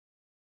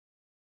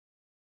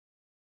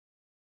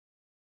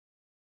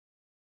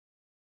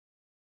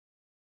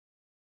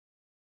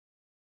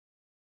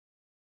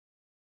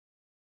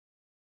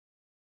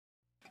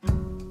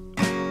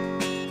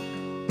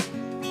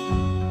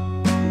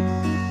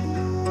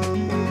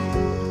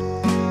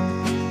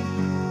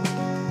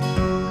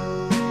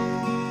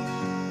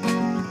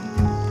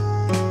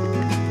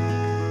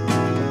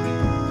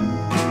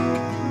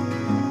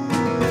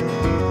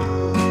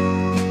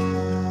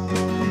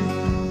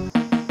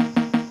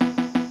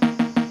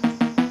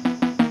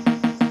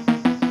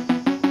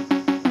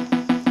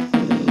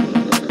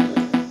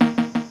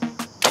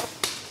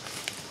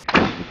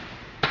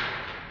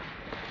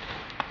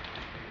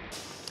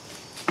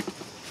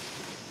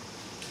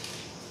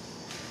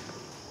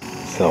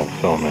don't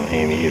film it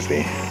ain't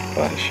easy,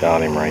 but I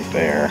shot him right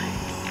there.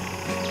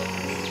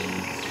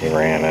 He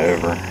ran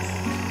over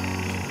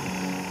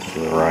to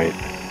the right.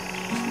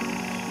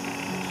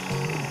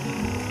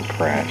 He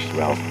crashed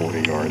about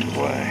 40 yards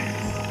away.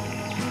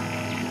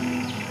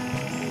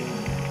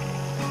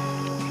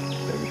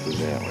 Maybe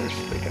his antlers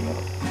sticking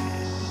up.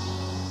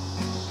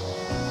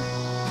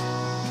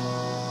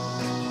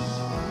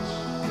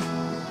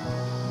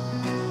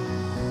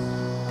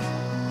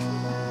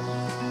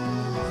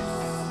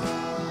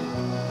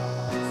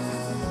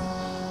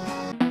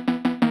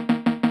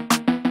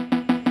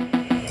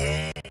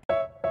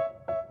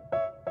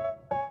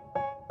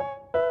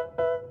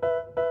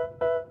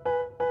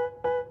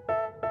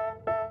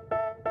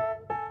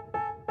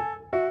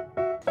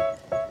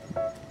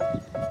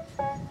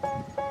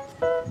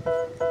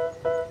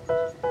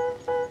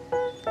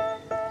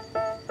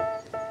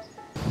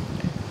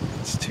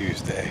 It's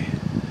Tuesday,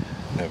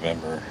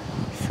 November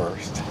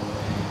 1st.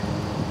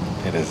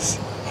 It is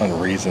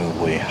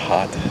unreasonably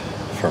hot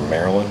for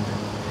Maryland.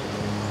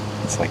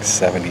 It's like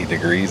 70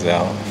 degrees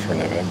out for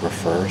November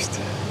 1st.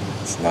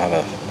 It's not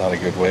a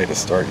good way to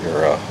start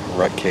your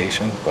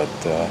rutcation,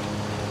 but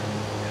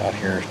out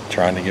here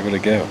trying to give it a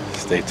go.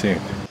 Stay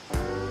tuned.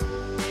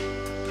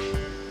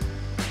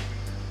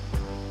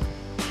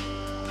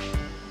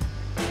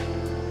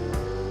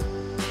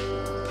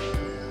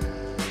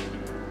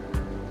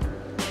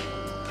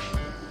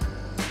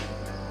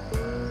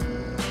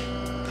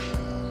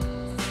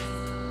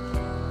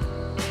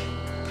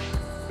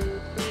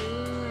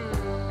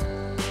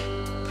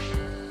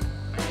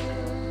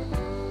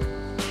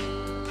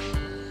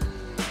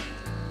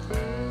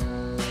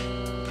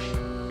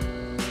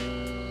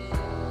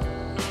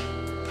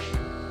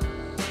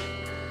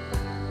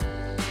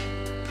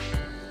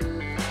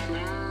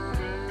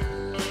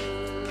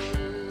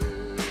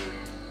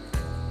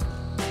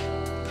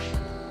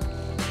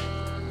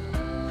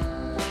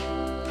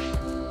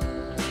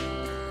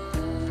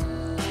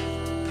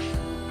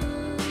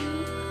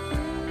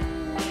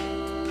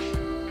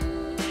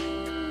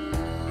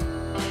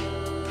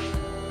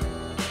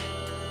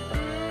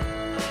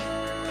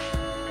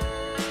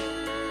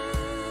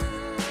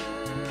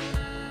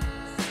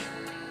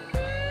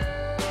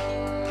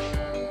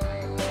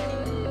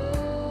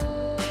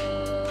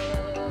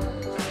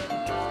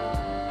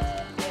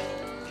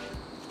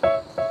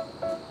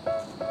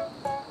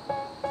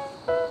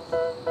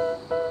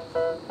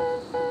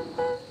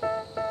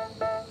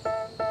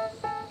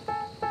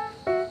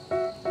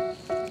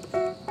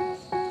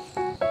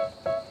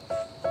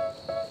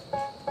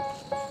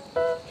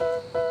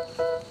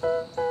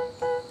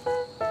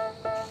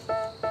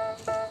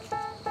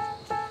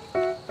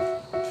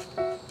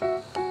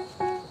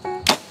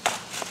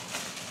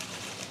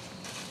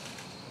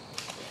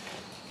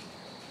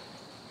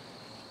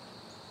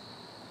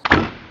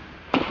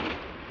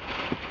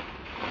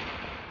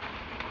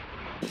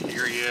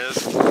 Here he is,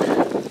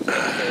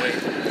 probably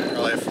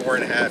a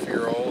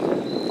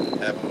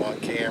 4.5-year-old, have him on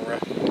camera.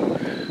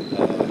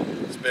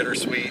 It's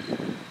bittersweet,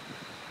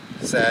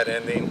 sad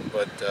ending,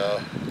 but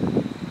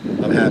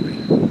I'm happy.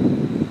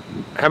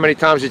 How many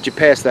times did you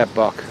pass that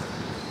buck?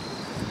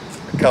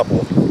 A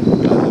couple.